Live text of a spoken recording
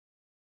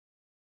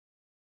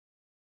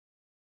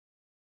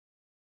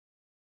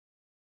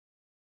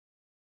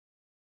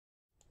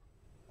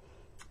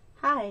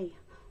Hi,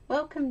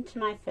 welcome to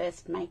my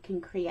first Make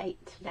and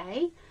Create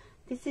today.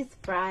 This is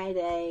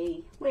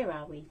Friday, where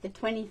are we? The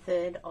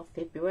 23rd of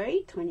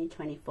February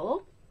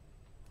 2024.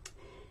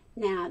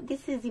 Now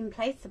this is in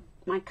place of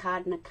my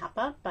card and a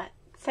cuppa, but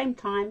same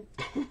time,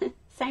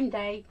 same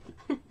day.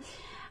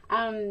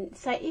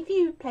 So if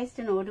you placed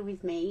an order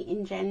with me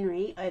in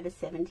January over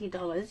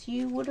 $70,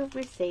 you would have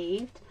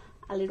received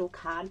a little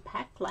card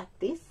pack like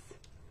this.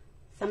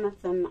 Some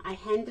of them I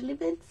hand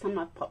delivered, some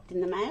I've popped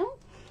in the mail.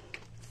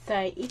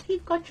 So if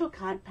you've got your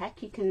card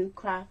pack, you can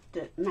craft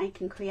it,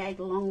 make and create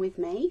along with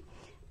me.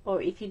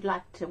 Or if you'd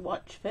like to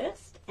watch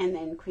first and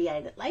then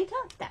create it later,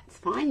 that's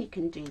fine, you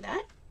can do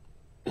that.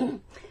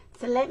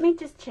 So let me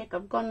just check,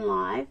 I've gone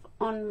live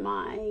on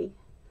my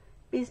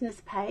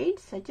business page.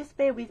 So just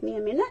bear with me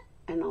a minute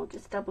and I'll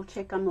just double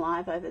check I'm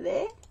live over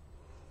there,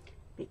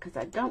 because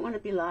I don't want to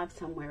be live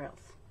somewhere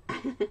else.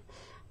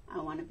 I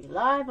want to be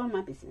live on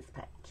my business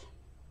page.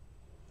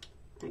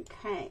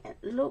 Okay, it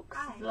looks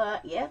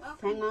like, yep,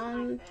 hang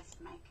on,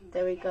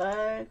 there we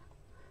go,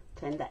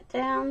 turn that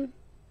down.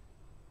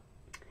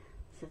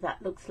 So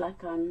that looks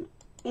like I'm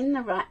in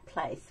the right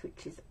place,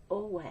 which is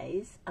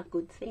always a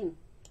good thing,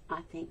 I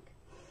think.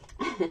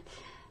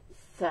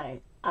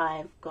 So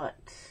I've got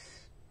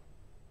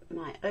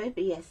my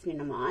OBS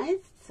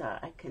minimized so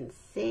I can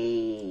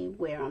see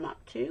where I'm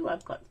up to.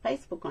 I've got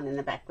Facebook on in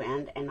the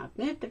background and I've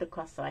moved it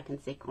across so I can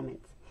see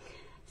comments.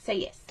 So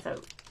yes,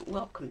 so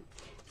welcome.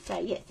 So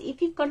yes,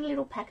 if you've got a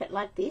little packet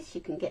like this,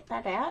 you can get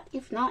that out.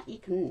 If not, you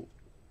can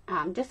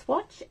just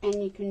watch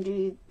and you can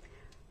do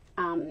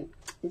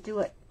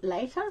it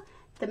later.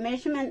 The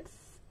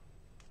measurements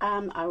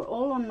are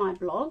all on my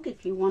blog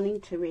if you're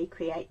wanting to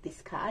recreate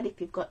this card,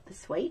 if you've got the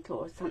suite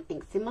or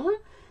something similar.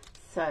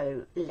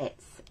 So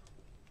let's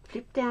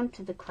flip down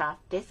to the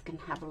craft desk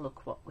and have a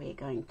look what we're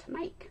going to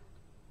make.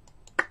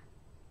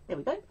 There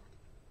we go.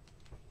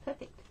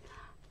 Perfect.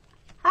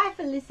 Hi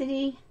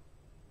Felicity.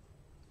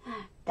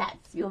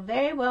 You're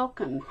very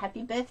welcome.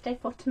 Happy birthday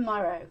for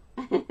tomorrow.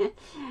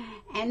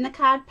 And the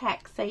card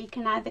pack, so you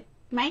can either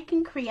make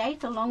and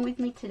create along with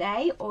me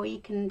today, or you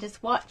can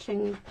just watch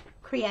and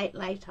create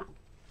later.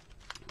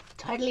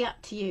 Totally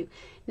up to you.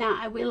 Now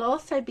I will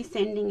also be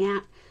sending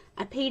out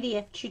a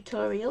PDF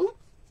tutorial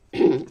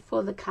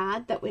for the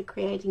card that we're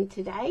creating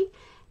today,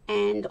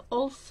 and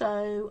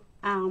also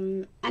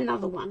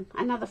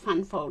another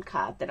fun fold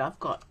card that I've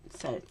got.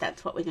 So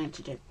that's what we're going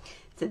to do.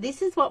 So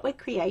this is what we're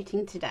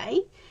creating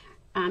today.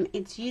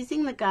 It's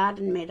using the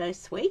Garden Meadow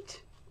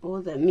Suite,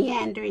 or the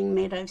Meandering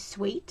Meadow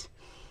Suite.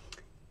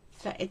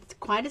 So it's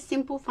quite a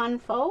simple fun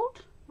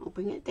fold. I'll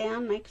bring it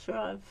down, make sure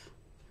I've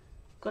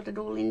got it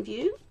all in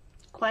view.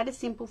 Quite a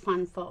simple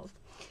fun fold.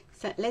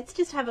 So let's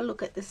just have a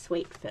look at the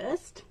suite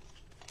first.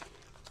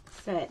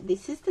 So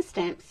this is the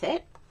stamp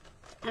set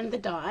and the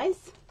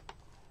dies.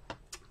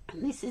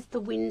 And this is the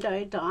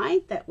window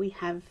die that we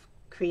have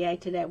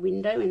created our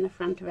window in the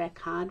front of our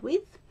card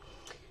with.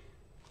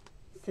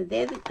 So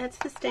that's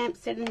the stamp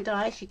set and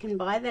dies. You can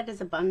buy that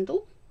as a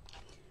bundle.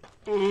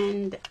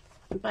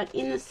 But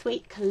in the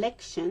suite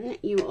collection,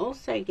 you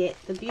also get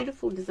the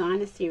beautiful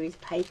designer series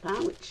paper,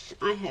 which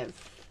I have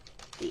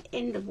the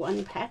end of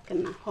one pack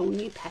and a whole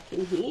new pack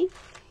in here.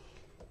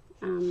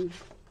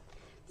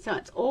 So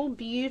it's all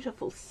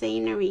beautiful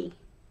scenery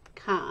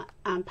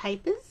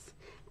papers,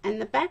 and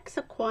the backs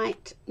are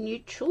quite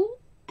neutral,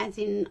 as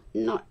in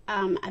not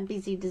a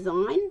busy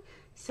design,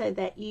 so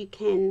that you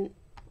can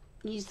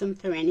use them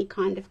for any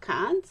kind of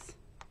cards.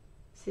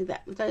 So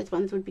that those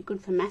ones would be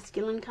good for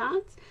masculine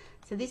cards.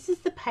 So this is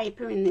the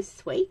paper in this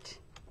suite,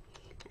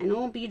 and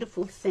all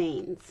beautiful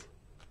scenes,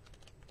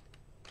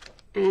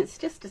 and it's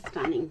just a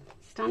stunning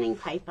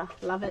paper.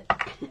 Love it.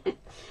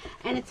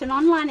 And it's an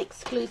online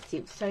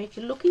exclusive, so if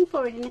you're looking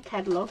for it in a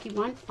catalogue, you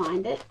won't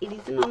find it. It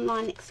is an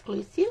online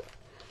exclusive,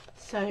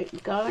 so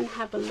go and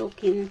have a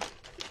look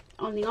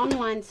on the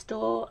online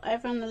store.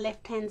 Over on the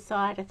left hand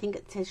side, I think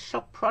it says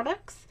shop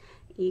products.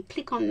 You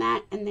click on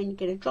that and then you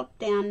get a drop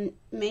down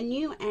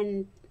menu,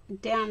 and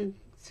down,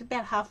 it's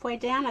about halfway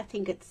down, I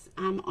think it's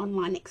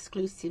online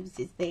exclusives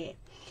is there.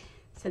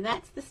 So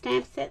that's the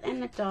stamp set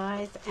and the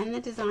dies and the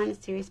designer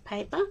series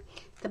paper.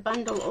 The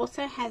bundle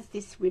also has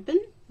this ribbon,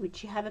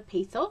 which you have a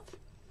piece of.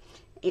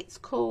 It's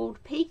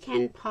called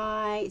Pecan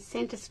Pie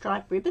Center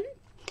Stripe ribbon,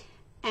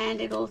 and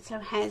it also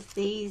has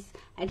these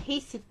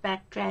adhesive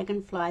back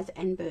dragonflies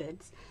and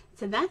birds.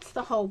 So that's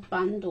the whole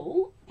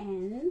bundle,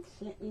 and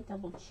let me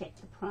double check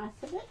the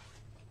price of it.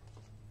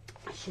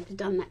 I should have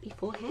done that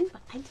beforehand,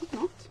 but I did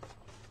not.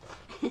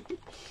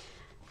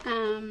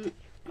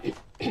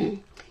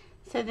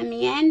 So the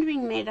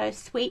Meandering Meadow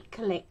Suite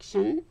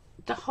collection,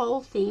 the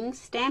whole thing,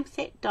 stamp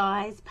set,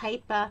 dies,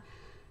 paper,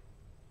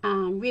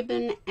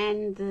 ribbon,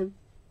 and the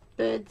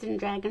birds and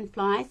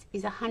dragonflies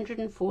is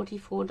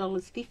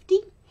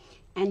 $144.50,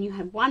 and you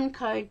have one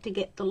code to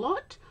get the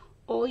lot,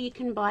 or you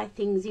can buy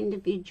things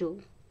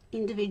individually.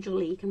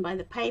 You can buy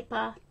the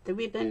paper, the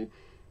ribbon,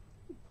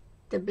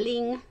 the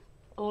bling,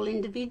 all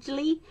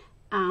individually.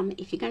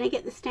 If you're going to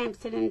get the stamp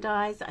set and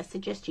dies, I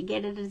suggest you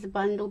get it as a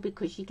bundle,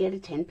 because you get a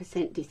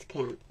 10%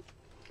 discount.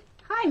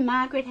 Hi Hi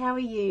Margaret, how are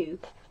you?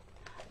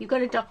 You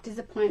got a doctor's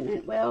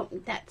appointment. Well,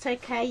 that's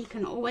okay. You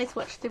can always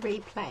watch the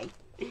replay.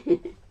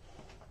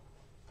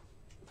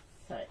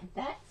 So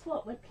that's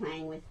what we're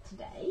playing with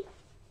today.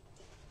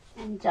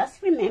 And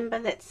just remember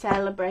that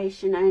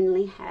celebration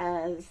only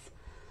has,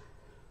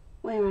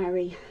 where are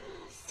we?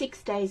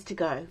 6 days to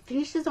go.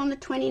 Finishes on the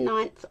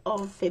 29th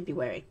of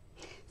February.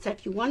 So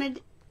if you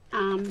wanted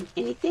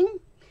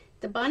anything,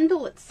 the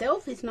bundle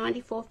itself is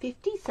 $94.50,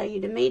 so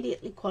you'd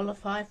immediately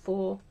qualify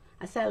for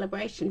a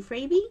celebration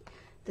freebie.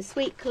 The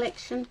suite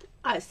collection,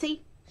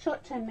 see,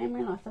 short-term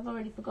memory loss, I've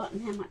already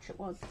forgotten how much it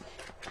was.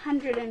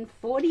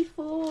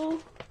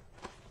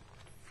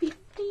 $144.50,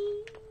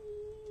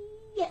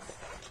 yes.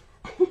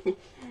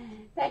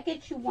 That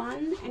gets you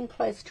one and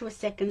close to a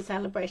second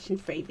celebration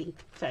freebie.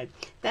 So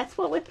that's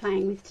what we're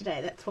playing with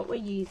today. That's what we're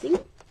using.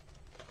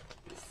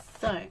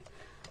 So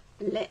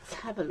let's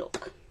have a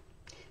look.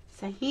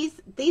 So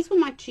these were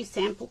my 2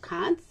 sample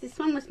cards. This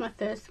one was my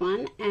first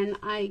one, and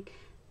I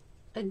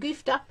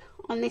goofed up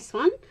on this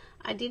one.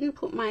 I didn't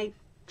put my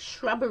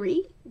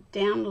shrubbery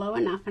down low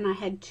enough, and I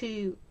had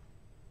two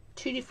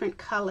different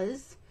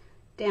colors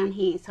down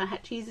here, so I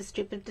had to use a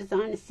strip of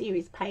Designer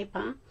Series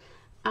paper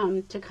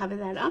to cover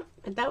that up.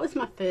 But that was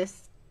my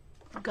first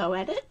go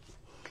at it,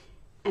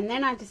 and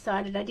then I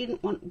decided I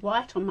didn't want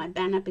white on my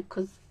banner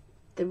because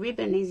the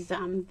ribbon is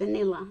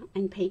vanilla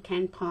and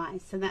pecan pie,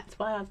 so that's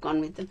why I've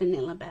gone with the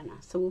vanilla banner.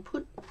 So we'll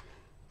put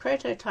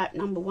prototype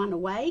number 1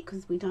 away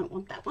because we don't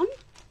want that one.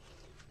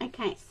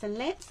 Okay, so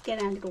let's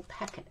get our little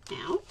packet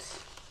out.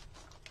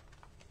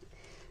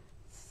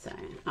 So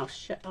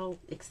I'll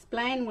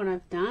explain what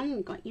I've done.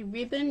 You've got your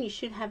ribbon. You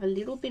should have a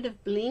little bit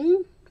of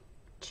bling,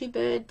 2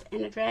 birds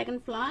and a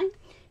dragonfly.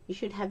 You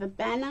should have a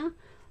banner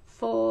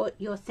for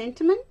your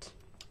sentiment,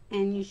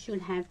 and you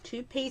should have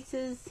 2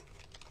 pieces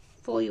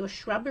for your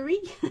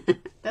shrubbery.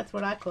 That's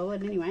what I call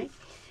it anyway.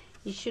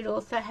 You should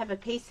also have a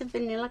piece of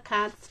vanilla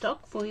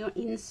cardstock for your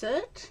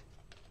insert.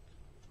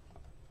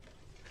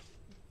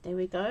 There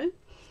we go.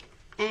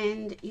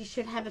 And you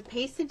should have a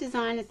piece of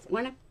Designer,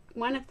 one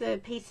of the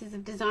pieces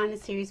of Designer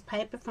Series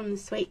paper from the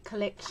Suite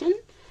collection,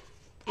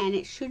 and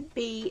it should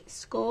be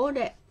scored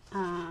at,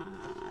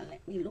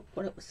 let me look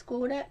what it was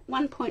scored at,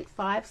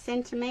 1.5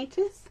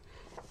 centimeters,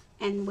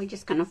 and we're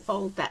just going to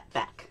fold that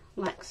back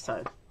like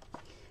so.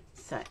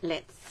 So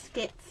let's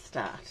get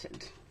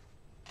started.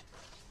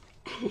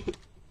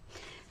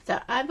 So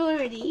I've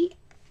already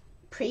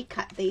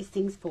pre-cut these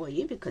things for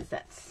you because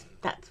that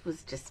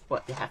was just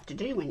what you have to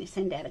do when you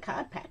send out a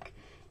card pack,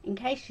 in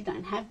case you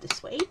don't have the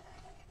suite.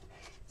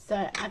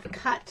 So I've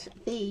cut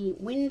the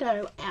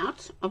window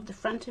out of the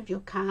front of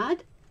your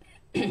card,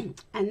 and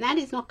that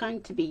is not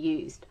going to be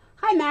used.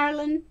 Hi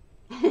Marilyn.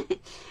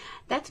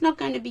 That's not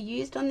going to be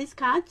used on this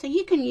card, so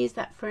you can use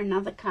that for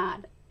another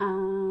card.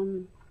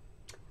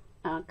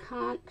 I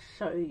can't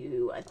show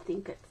you. I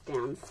think it's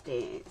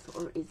downstairs,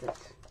 or is it?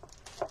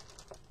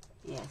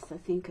 Yes, I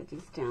think it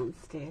is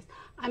downstairs.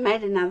 I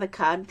made another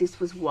card. This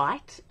was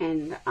white,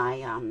 and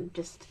I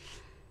just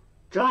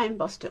dry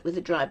embossed it with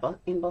a dry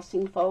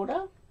embossing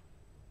folder.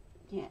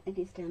 Yeah, it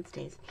is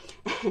downstairs.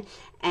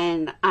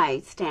 And I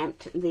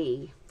stamped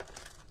the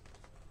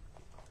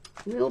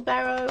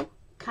wheelbarrow,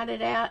 cut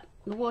it out,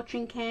 the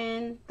watering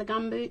can, the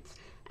gumboots,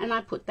 and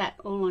I put that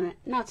all on it.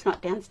 No, it's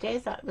not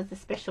downstairs. It was a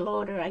special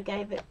order I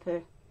gave it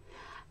for...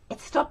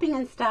 It's stopping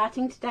and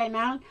starting today,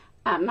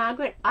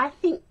 Margaret. I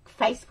think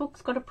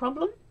Facebook's got a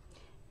problem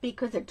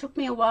because it took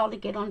me a while to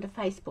get onto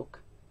Facebook.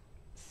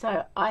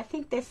 So I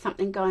think there's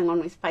something going on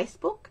with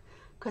Facebook,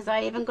 because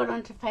I even got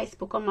onto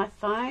Facebook on my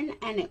phone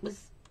and it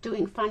was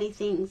doing funny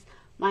things.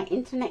 My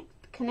internet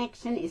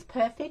connection is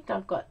perfect.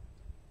 I've got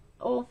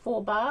all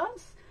 4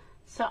 bars.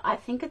 So I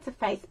think it's a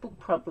Facebook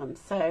problem.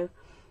 So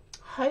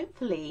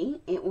hopefully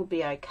it will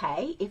be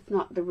okay. If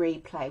not, the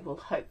replay will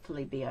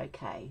hopefully be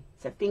okay.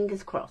 So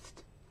fingers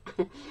crossed.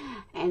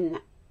 And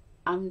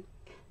I'm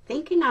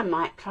thinking I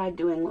might try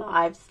doing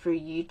lives through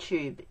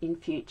YouTube in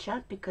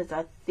future, because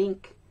I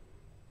think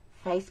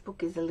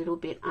Facebook is a little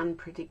bit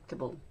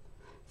unpredictable.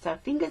 So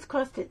fingers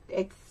crossed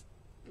it's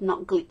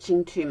not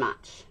glitching too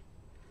much.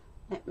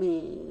 Let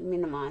me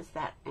minimize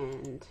that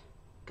and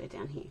go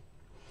down here.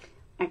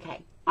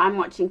 Okay, I'm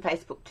watching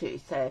Facebook too,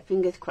 so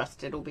fingers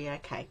crossed it'll be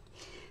okay.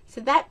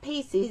 So that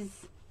piece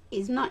is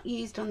not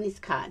used on this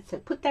card, so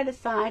put that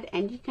aside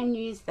and you can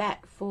use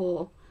that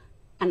for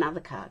another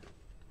card.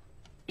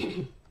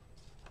 Okay,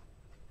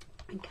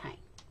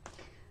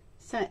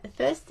 so the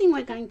first thing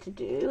we're going to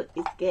do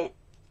is get,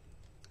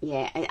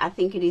 yeah, I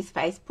think it is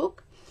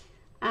Facebook,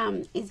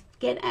 is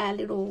get our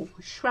little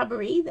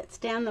shrubbery that's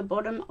down the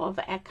bottom of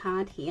our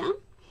card here.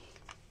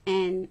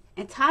 And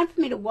it's hard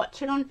for me to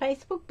watch it on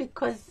Facebook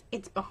because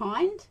it's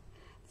behind.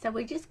 So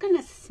we're just going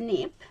to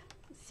snip.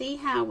 See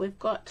how we've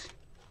got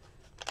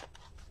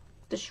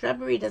the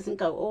shrubbery doesn't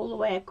go all the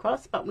way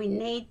across, but we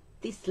need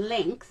this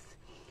length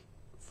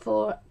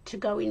to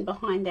go in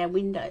behind our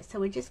window. So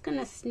we're just going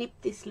to snip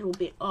this little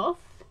bit off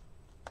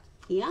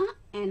here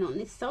and on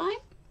this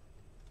side.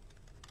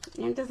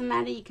 And it doesn't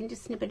matter, you can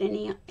just snip it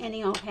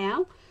any old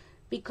how.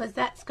 because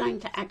that's going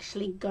to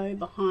actually go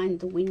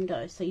behind the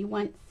window, so you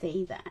won't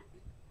see that.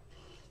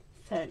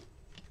 So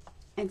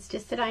it's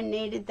just that I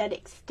needed that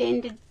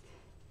extended.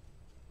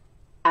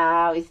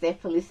 Oh, is there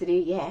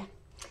Felicity? Yeah.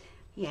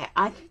 Yeah,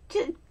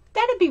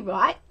 that'd be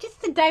right.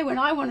 Just the day when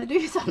I want to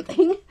do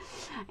something.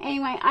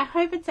 Anyway, I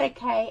hope it's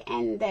okay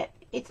and that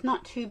it's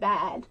not too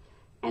bad.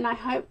 And I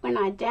hope when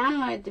I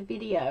download the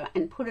video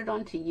and put it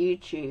onto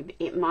YouTube,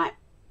 it might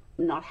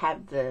not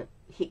have the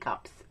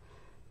hiccups.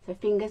 So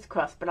fingers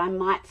crossed, but I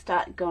might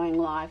start going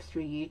live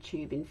through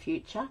YouTube in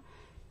future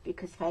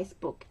because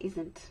Facebook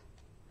isn't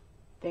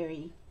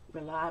very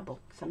reliable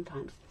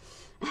sometimes.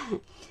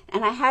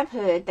 And I have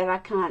heard that I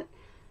can't,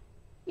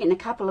 in a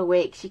couple of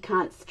weeks, you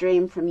can't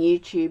stream from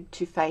YouTube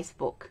to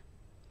Facebook,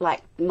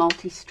 like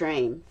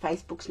multi-stream.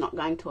 Facebook's not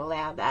going to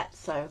allow that.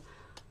 So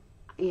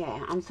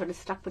yeah, I'm sort of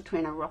stuck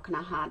between a rock and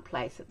a hard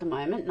place at the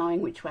moment, knowing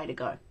which way to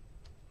go.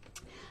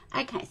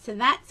 Okay, so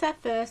that's our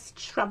first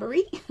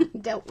shrubbery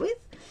dealt with.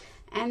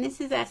 And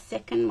this is our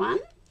second one.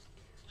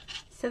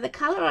 So the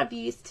colour I've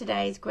used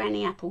today is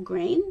Granny Apple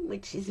Green,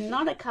 which is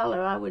not a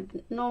colour I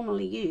would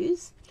normally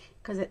use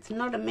because it's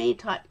not a me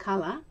type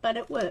colour, but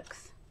it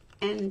works.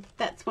 And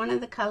that's one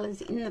of the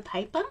colours in the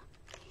paper.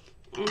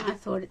 And I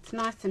thought it's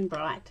nice and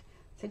bright.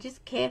 So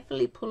just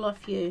carefully pull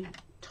off your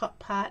top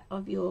part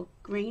of your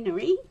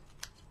greenery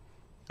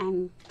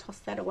and toss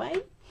that away.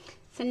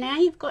 So now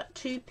you've got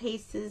two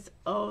pieces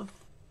of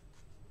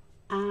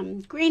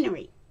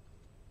greenery.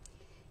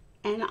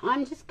 And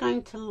I'm just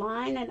going to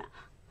line it.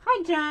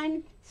 Hi,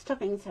 Joan. Stop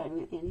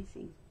saying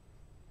anything.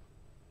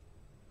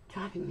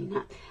 Driving me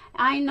nuts.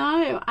 I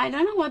know. I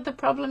don't know what the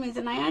problem is,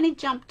 and I only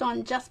jumped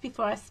on just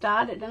before I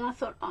started, and I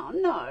thought, oh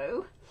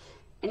no.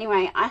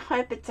 Anyway, I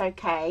hope it's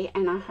okay,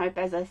 and I hope,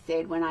 as I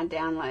said, when I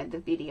download the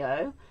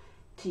video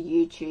to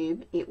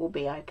YouTube, it will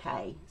be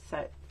okay.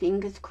 So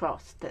fingers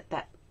crossed that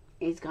that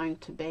is going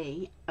to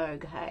be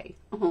okay.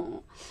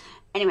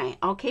 Anyway,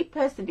 I'll keep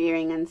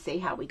persevering and see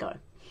how we go.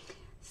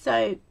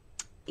 So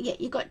yeah,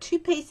 you got two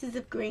pieces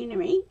of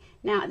greenery.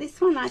 Now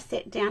this one I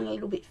set down a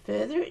little bit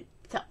further.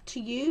 It's up to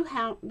you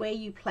where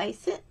you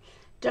place it.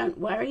 Don't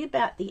worry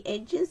about the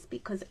edges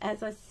because,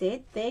 as I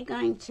said, they're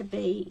going to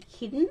be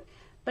hidden.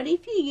 But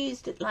if you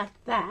used it like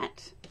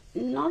that,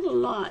 not a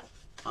lot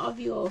of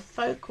your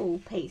focal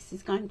piece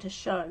is going to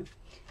show.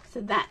 So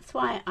that's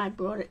why I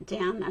brought it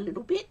down a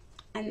little bit,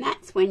 and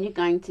that's when you're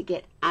going to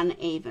get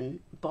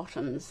uneven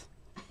bottoms.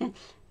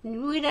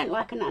 We don't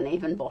like an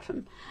uneven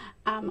bottom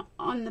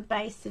on the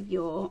base of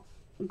your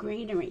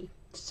greenery.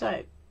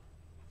 So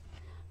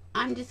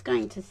I'm just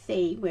going to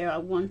see where I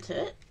want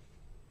it,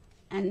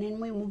 and then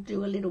we will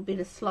do a little bit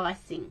of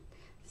slicing.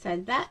 So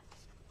that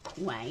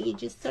way you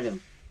just sort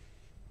of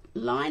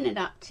line it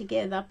up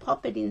together,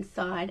 pop it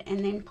inside,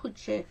 and then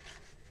put your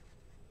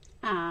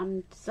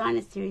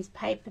designer series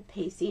paper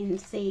piece in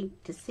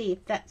to see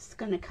if that's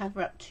going to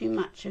cover up too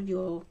much of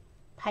your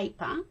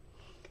paper.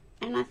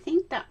 And I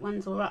think that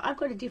one's all right. I've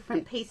got a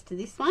different piece to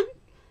this one.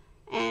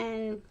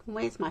 And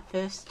where's my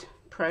first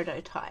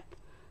prototype?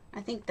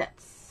 I think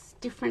that's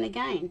different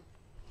again.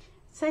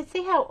 So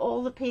see how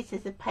all the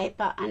pieces of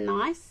paper are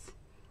nice?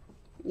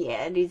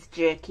 Yeah, it is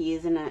jerky,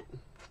 isn't it?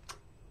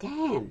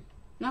 Damn.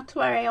 Not to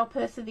worry, I'll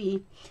persevere.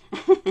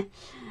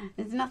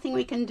 There's nothing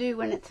we can do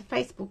when it's a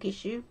Facebook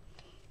issue.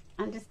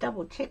 I'll just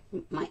double check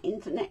my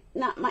internet.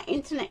 No, my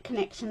internet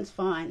connection's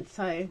fine.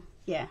 So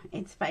yeah,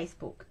 it's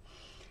Facebook.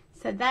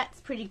 So that's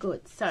pretty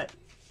good. So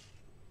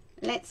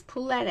let's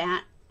pull that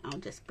out. I'll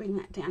just bring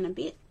that down a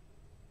bit.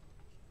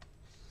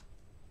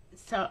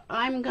 So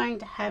I'm going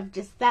to have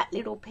just that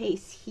little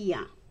piece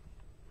here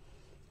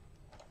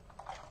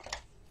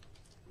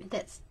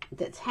that's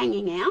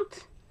hanging out,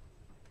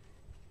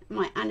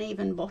 my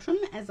uneven bottom,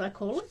 as I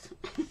call it.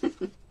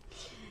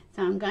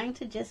 So I'm going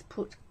to just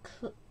put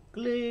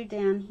glue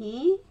down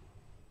here,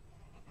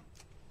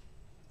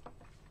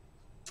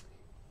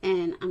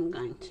 and I'm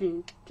going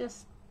to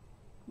just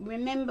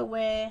remember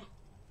where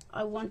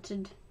I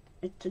wanted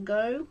it to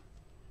go,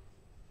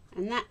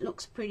 and that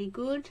looks pretty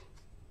good.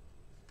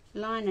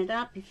 Line it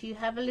up. If you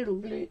have a little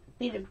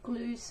bit of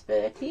glue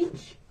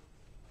spurtage,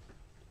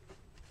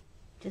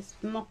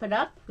 just mop it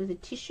up with a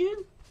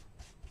tissue.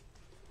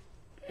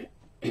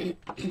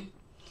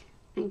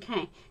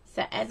 Okay,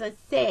 so as I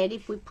said,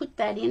 if we put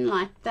that in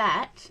like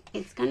that,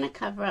 it's going to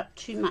cover up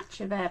too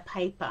much of our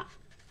paper.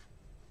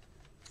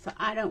 So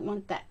I don't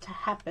want that to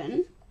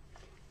happen.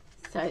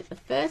 So the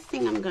first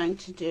thing I'm going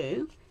to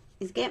do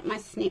is get my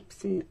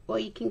snips, or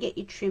you can get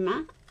your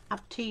trimmer,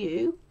 up to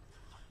you,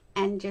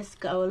 and just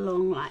go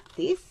along like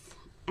this,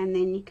 and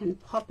then you can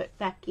pop it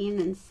back in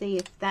and see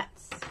if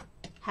that's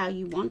how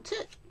you want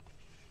it.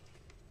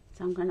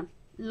 So I'm going to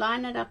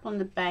line it up on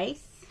the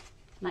base,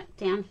 like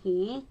down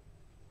here,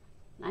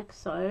 like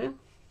so,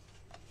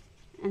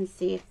 and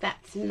see if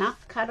that's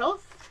enough cut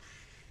off.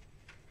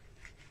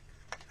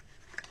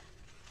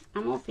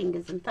 I'm all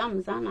fingers and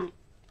thumbs, aren't I?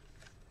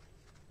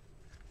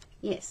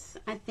 Yes,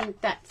 I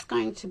think that's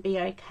going to be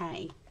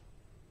okay.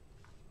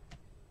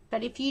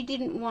 But if you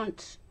didn't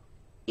want,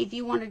 if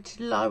you wanted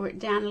to lower it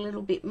down a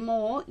little bit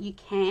more, you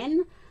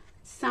can.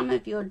 some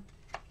of your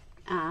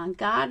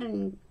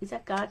garden, is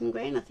that garden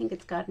green? I think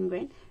it's garden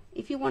green.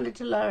 If you wanted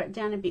to lower it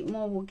down a bit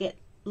more, will get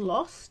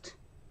lost,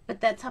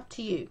 but that's up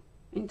to you,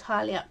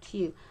 entirely up to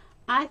you.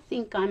 I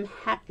think I'm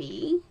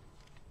happy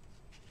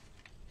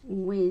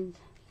with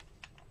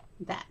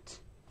that.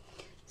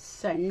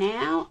 So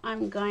now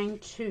I'm going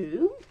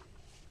to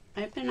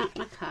open up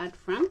my card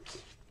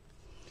front,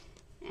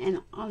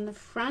 and on the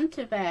front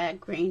of our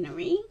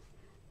greenery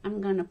I'm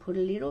going to put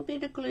a little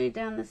bit of glue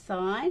down the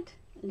side,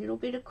 a little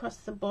bit across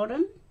the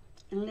bottom,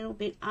 a little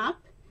bit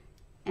up,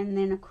 and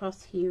then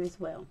across here as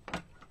well.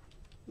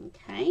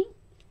 Okay,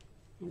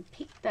 and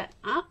pick that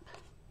up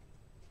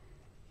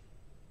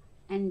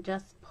and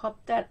just pop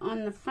that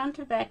on the front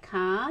of our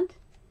card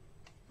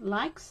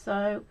like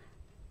so,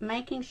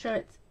 making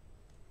sure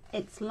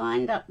it's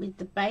lined up with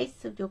the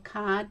base of your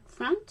card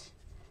front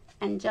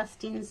and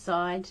just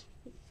inside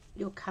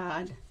your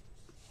card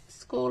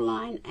score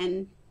line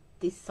and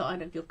this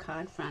side of your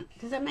card front.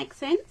 Does that make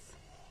sense?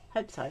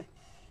 Hope so.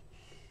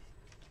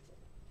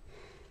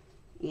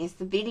 Yes,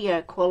 the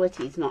video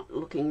quality is not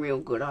looking real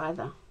good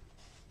either.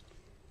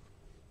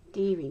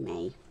 Dearie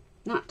me.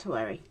 Not to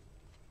worry.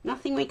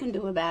 Nothing we can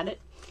do about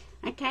it.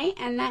 Okay,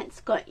 and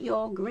that's got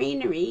your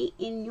greenery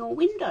in your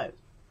window.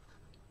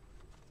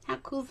 How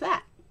cool is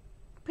that?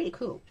 Pretty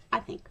cool, I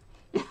think.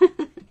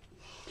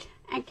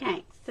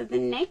 Okay, so the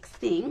next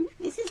thing,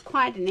 this is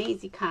quite an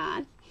easy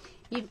card.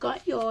 You've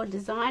got your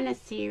designer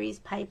series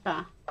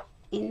paper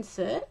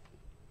insert,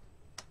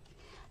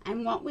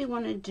 and what we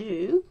want to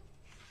do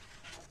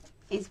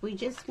is we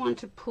just want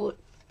to put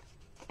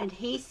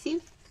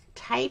adhesive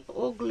tape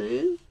or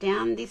glue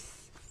down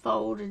this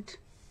folded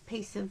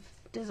piece of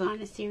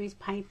designer series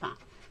paper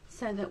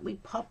so that we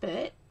pop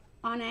it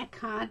on our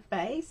card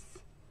base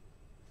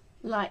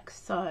like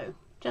so,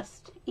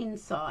 just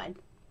inside.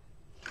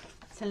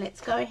 So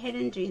let's go ahead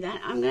and do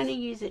that. I'm going to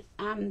use it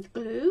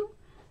glue,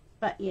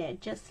 but yeah,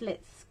 just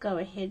let's go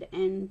ahead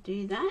and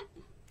do that.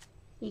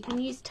 You can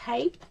use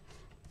tape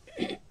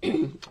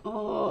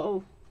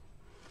or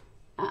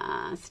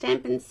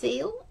stamp and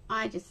seal.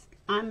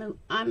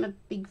 I'm a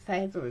big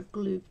favor of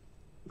glue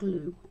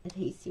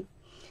adhesive.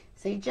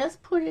 So you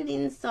just put it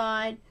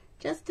inside,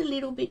 just a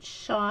little bit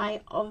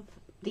shy of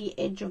the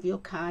edge of your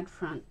card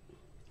front,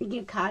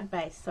 your card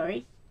base,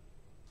 sorry,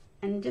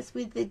 and just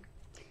with the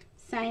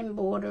same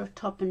border of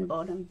top and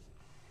bottom.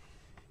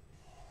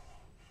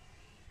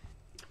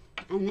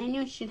 And then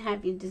you should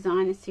have your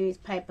designer series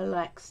paper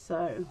like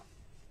so.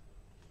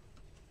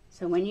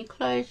 So when you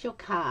close your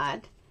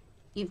card,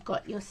 you've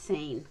got your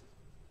scene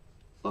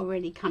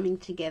already coming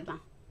together.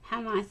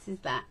 How nice is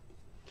that?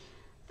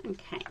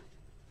 Okay,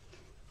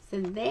 so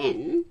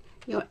then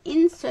your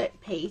insert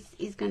piece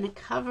is going to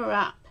cover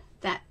up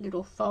that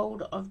little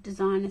fold of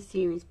designer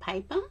series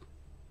paper.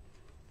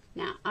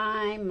 Now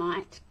I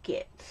might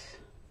get,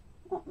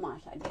 what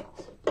might I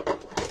get?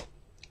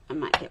 I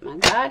might get my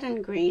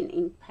garden green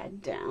ink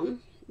pad down.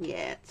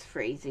 Yeah, it's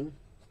freezing.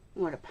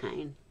 What a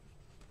pain.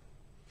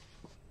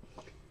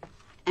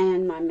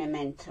 And my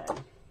memento.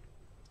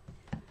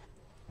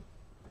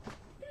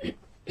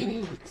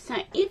 So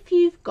if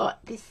you've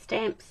got this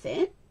stamp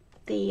set,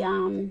 the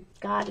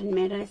Garden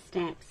Meadow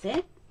stamp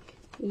set,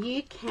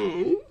 you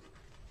can,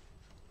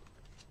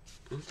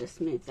 I'll just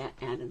move that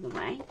out of the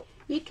way,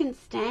 you can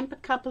stamp a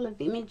couple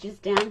of images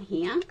down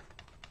here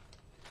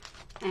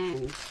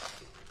and just,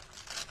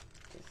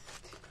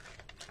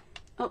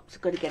 oops,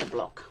 got to get a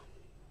block.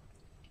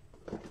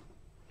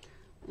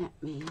 Let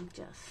me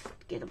just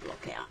get a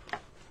block out.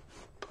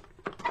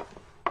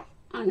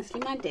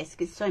 Honestly, my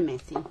desk is so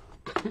messy.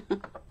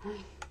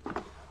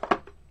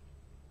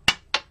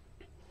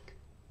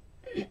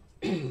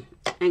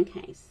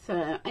 Okay,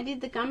 so I did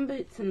the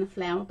gumboots and the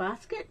flower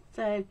basket.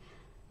 So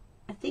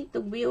I think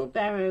the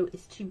wheelbarrow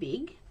is too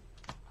big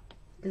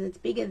because it's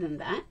bigger than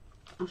that.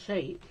 I'll show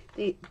you.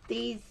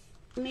 These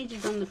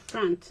images on the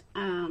front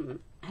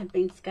have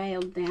been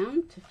scaled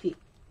down to fit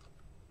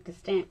the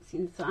stamps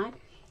inside.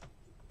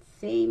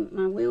 See,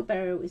 my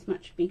wheelbarrow is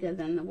much bigger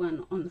than the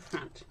one on the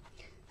front.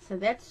 So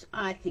that's,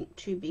 I think,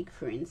 too big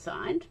for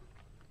inside.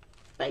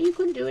 But you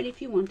could do it if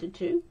you wanted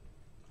to.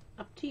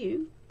 Up to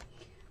you.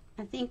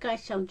 I think I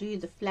shall do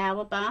the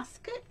flower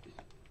basket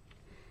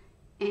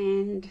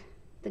and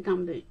the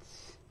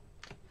gumboots.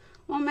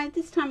 Or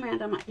maybe this time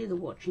around I might do the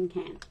watering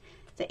can.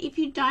 So if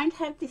you don't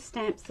have this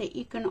stamp set,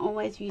 you can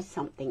always use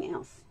something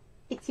else.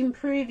 It's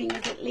improving,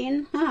 is it,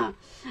 Lynn? Oh,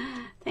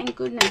 thank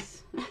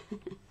goodness.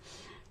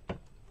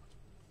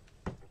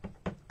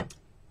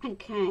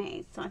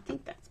 Okay, so I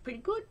think that's pretty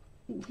good.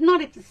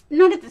 Not if the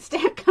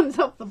stamp comes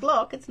off the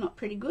block, it's not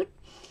pretty good.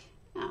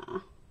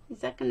 Is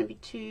that going to be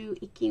too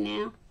icky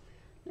now?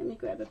 Let me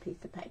grab a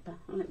piece of paper.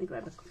 Or let me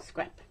grab a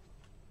scrap.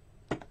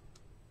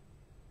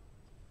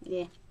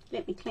 Yeah,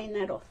 let me clean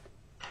that off.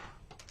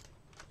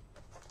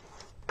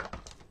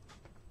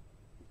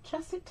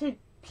 Trust it to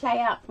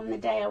play up on the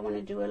day I want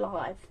to do a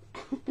live.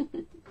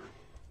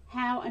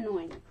 How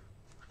annoying.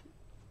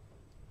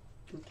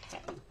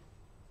 Okay.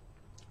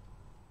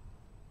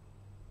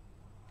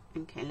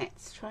 Okay,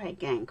 let's try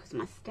again because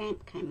my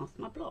stamp came off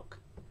my block.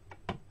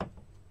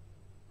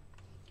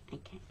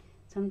 Okay,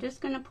 so I'm just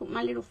going to put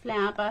my little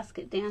flower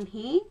basket down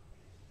here.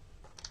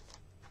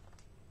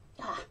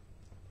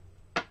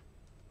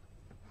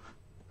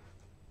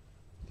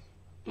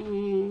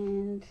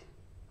 And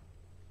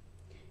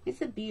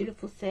it's a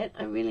beautiful set.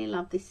 I really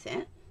love this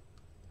set.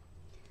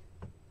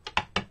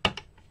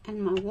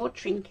 And my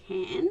watering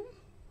can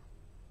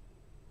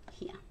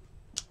here.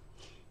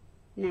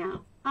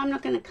 Now, I'm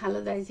not going to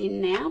colour those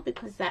in now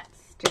because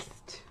that's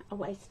just a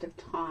waste of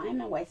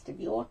time, a waste of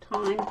your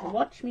time to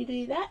watch me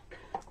do that.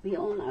 We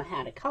all know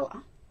how to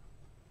colour.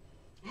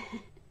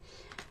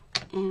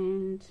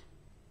 And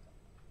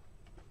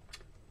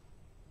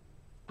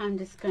I'm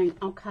just going,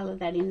 I'll colour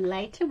that in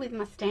later with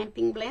my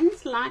stamping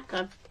blends like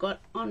I've got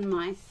on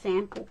my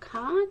sample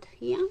card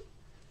here.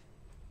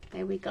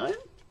 There we go.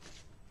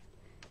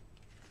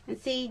 And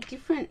see,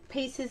 different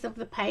pieces of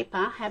the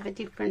paper have a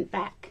different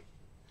back.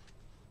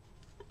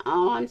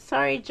 Oh, I'm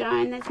sorry,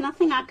 Joan. There's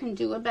nothing I can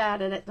do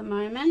about it at the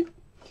moment.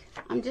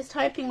 I'm just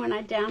hoping when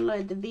I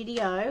download the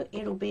video,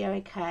 it'll be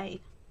okay.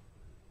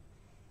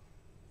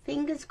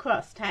 Fingers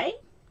crossed, hey?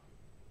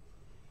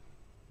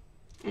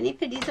 And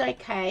if it is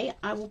okay,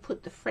 I will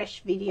put the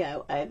fresh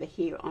video over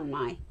here on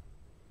my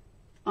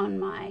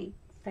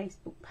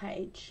Facebook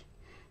page.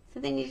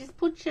 So then you just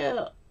put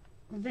your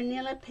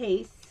vanilla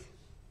piece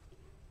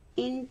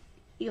in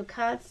your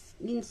card's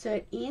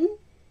insert in,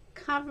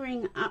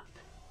 covering up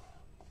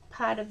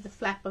part of the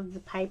flap of the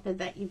paper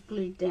that you've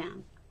glued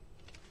down.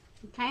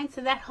 Okay, and so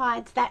that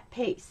hides that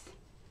piece.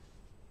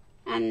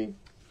 And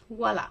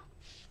voila.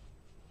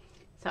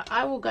 So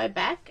I will go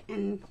back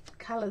and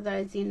colour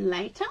those in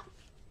later.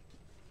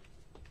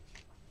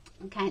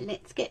 Okay,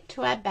 let's get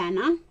to our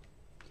banner.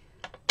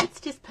 Let's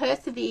just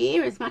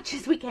persevere as much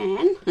as we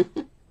can.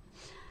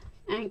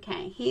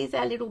 Okay, here's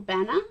our little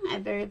banner, our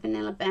very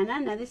vanilla banner.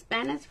 Now this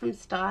banner's from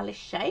Stylish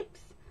Shapes.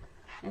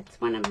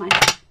 That's one of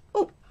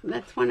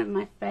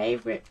my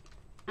favourite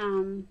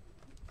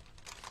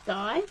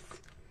dies.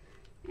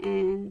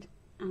 And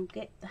I'll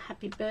get the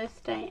happy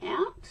birthday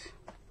out.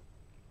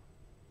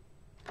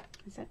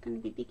 Is that going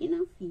to be big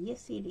enough?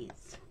 Yes, it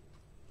is.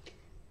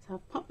 So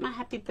I've popped my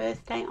happy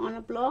birthday on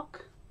a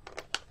block.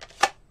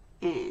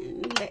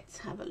 And let's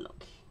have a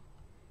look.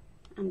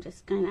 I'm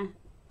just going to...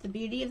 The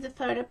beauty of the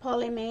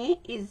photopolymer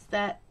is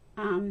that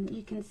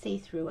you can see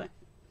through it.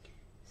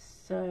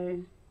 So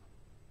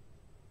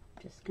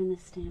just going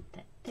to stamp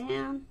that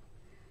down.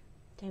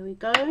 There we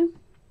go.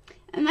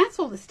 And that's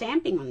all the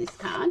stamping on this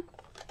card.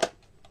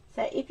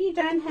 So if you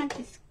don't have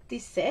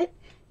this set,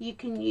 you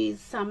can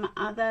use some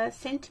other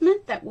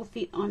sentiment that will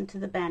fit onto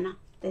the banner.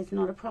 There's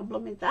not a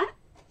problem with that.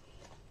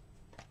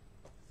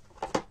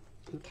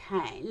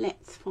 Okay,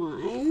 let's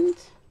find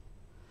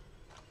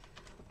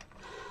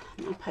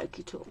my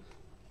pokey tool.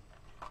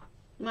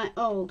 My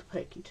old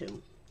pokey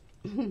tool.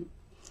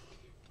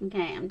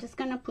 Okay, I'm just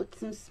going to put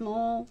some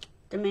small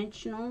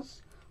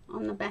dimensionals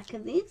on the back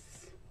of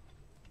this.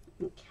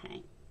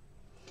 Okay.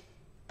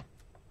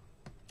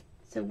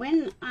 So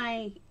when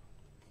I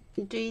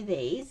do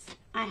these,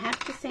 I have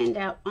to send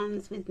out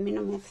ones with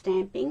minimal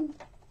stamping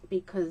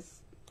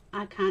because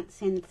I can't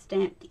send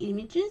stamped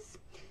images.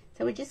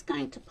 So we're just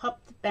going to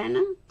pop the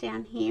banner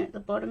down here at the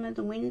bottom of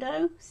the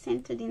window,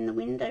 centered in the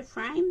window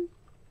frame,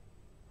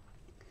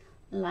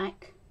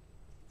 like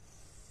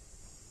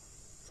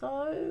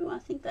so. I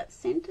think that's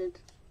centered.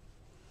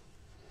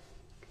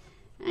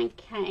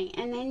 Okay,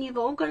 and then you've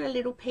all got a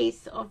little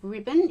piece of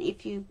ribbon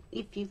if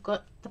you've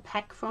got the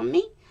pack from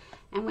me,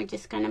 and we're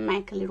just going to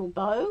make a little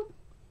bow.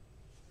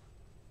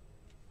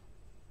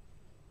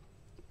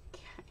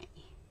 Okay,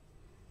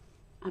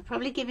 I've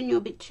probably given you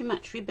a bit too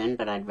much ribbon,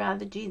 but I'd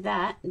rather do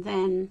that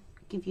than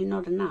give you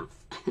not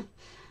enough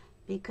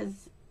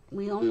because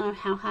we all know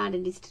how hard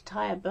it is to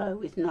tie a bow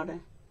with not a...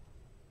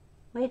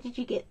 Where did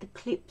you get the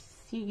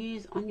clips you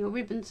use on your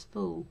ribbon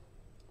spool?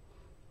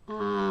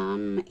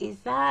 Is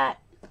that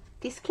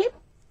this clip?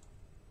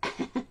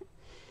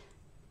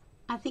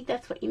 I think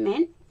that's what you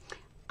meant.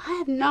 I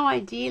have no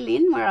idea,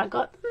 Lynn, where I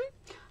got them.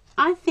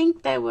 I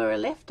think they were a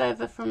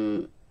leftover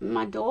from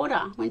my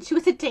daughter when she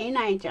was a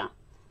teenager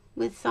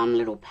with some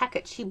little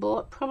packet she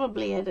bought,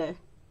 probably at a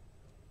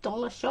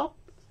dollar shop.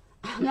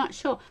 I'm not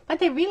sure, but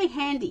they're really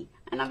handy,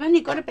 and I've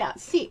only got about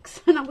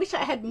 6, and I wish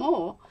I had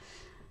more.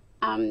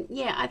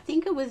 Yeah, I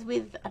think it was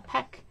with a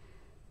pack.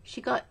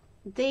 She got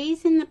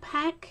these in the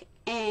pack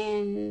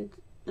and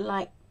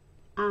like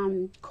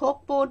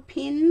corkboard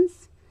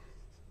pins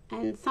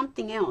and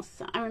something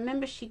else. I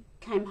remember she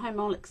came home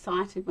all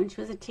excited when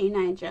she was a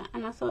teenager,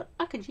 and I thought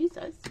I could use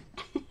those.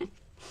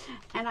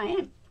 And I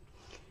am.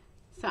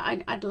 So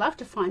I'd love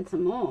to find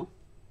some more.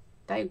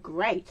 They're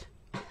great.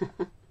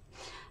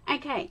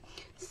 Okay,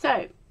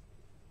 so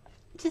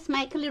just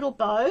make a little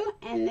bow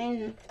and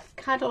then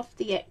cut off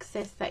the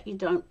excess that you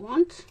don't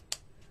want.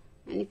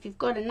 And if you've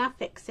got enough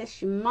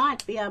excess, you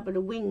might be able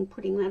to wing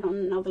putting that on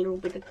another little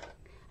bit of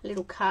a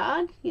little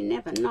card. You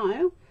never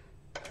know.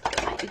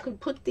 Like you could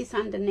put this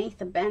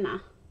underneath a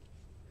banner,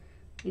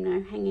 you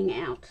know, hanging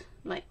out,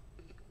 like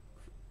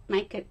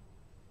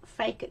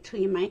fake it till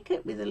you make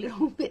it with a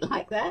little bit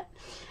like that.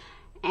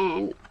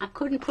 And I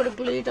couldn't put a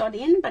glue dot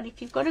in, but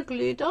if you've got a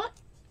glue dot,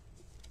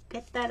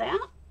 get that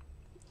out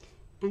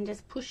and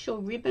just push your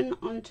ribbon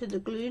onto the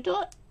glue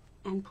dot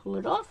and pull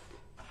it off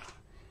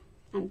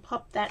and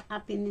pop that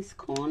up in this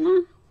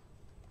corner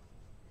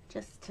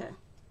just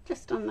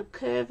on the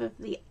curve of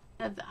the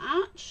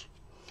arch.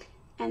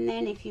 And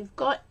then if you've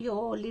got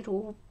your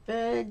little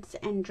birds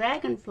and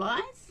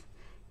dragonflies,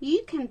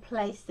 you can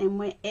place them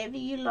wherever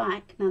you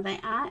like. Now they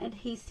are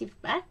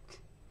adhesive backed,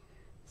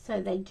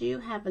 so they do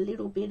have a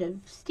little bit of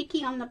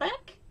sticky on the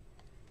back,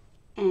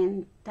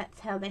 and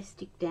that's how they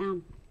stick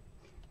down.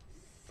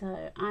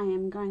 So I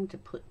am going to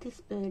put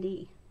this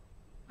birdie,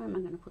 where am I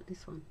going to put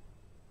this one?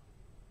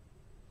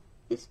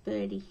 This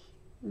birdie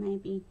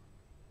maybe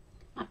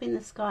up in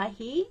the sky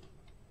here.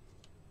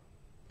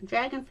 The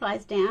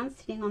dragonfly's down,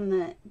 sitting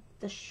on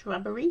the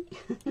shrubbery.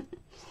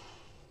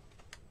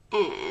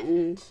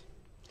 And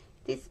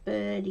this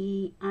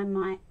birdie I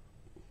might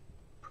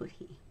put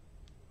here.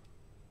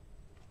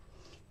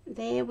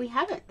 There we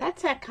have it.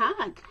 That's our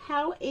card.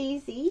 How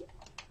easy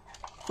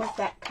was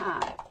that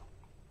card?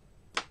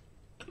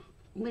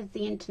 With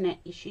the internet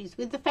issues,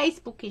 with the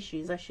Facebook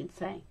issues, I should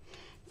say.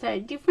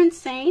 So different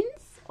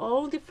scenes,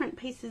 all different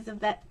pieces of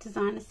that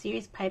designer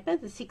series paper,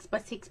 the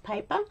 6x6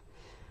 paper.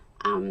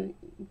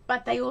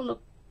 But they all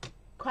look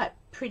quite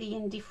pretty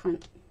and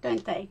different,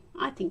 don't they?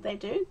 I think they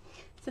do.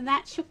 So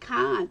that's your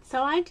card.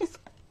 So I just,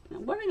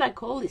 what did I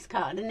call this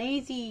card? An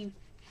easy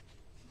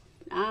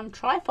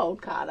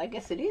trifold card, I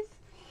guess it is.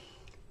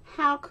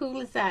 How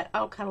cool is that?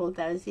 I'll cut all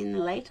those in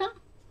later.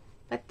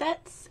 But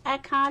that's our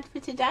card for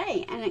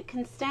today, and it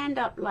can stand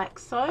up like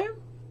so,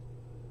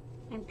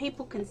 and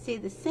people can see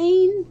the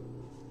scene,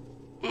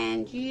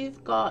 and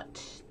you've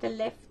got the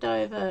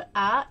leftover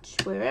arch,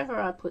 wherever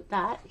I put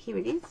that, here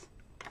it is.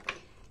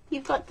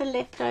 You've got the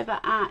leftover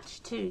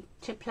arch to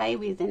play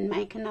with and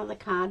make another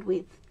card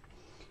with.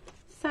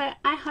 So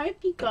I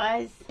hope you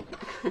guys,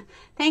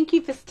 thank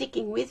you for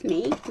sticking with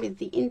me with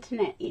the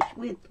internet,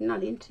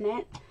 not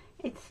internet,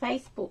 it's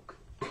Facebook.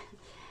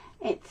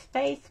 It's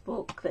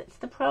Facebook that's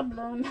the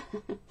problem.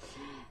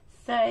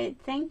 So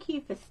thank you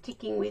for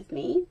sticking with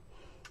me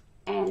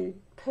and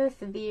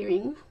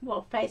persevering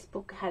while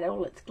Facebook had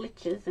all its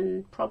glitches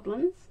and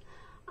problems.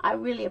 I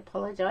really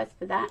apologize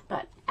for that,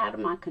 but out of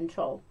my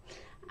control.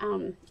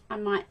 I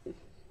might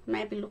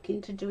maybe look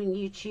into doing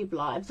YouTube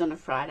lives on a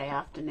Friday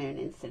afternoon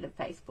instead of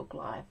Facebook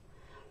Live.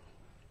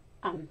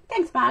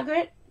 Thanks,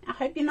 Margaret. I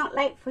hope you're not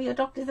late for your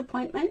doctor's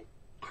appointment.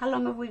 How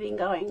long have we been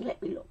going?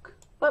 Let me look.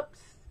 Whoops,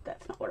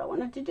 that's not what I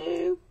wanted to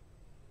do.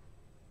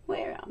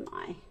 Where am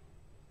I?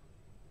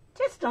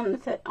 Just on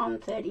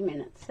 30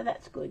 minutes, so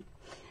that's good.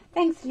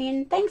 Thanks,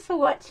 Lynn. Thanks for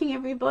watching,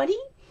 everybody.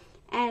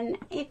 And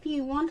if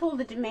you want all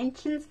the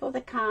dimensions for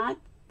the card,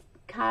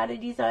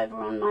 it is over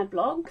on my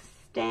blog,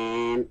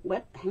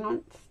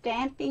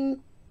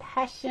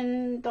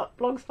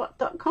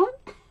 stampingpassion.blogspot.com.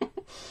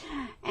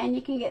 And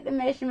you can get the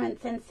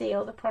measurements and see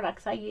all the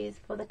products I use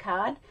for the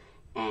card.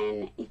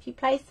 And if you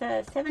place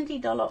a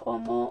 $70 or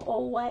more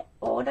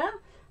order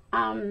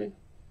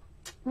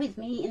with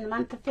me in the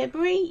month of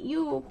February,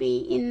 you will be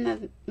in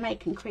the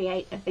Make and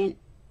Create event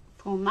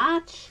for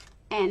March,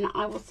 and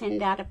I will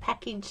send out a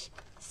package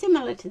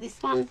similar to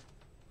this one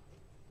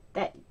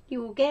that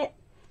you will get,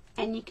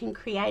 and you can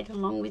create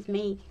along with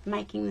me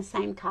making the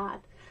same card.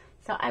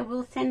 So I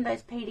will send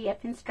those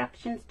PDF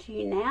instructions to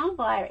you now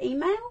via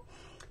email,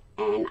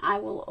 and I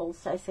will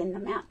also send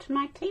them out to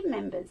my team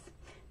members.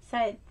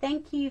 So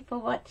thank you for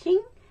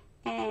watching,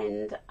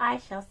 and I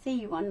shall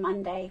see you on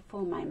Monday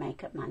for my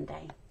Makeup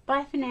Monday.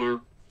 Bye for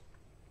now.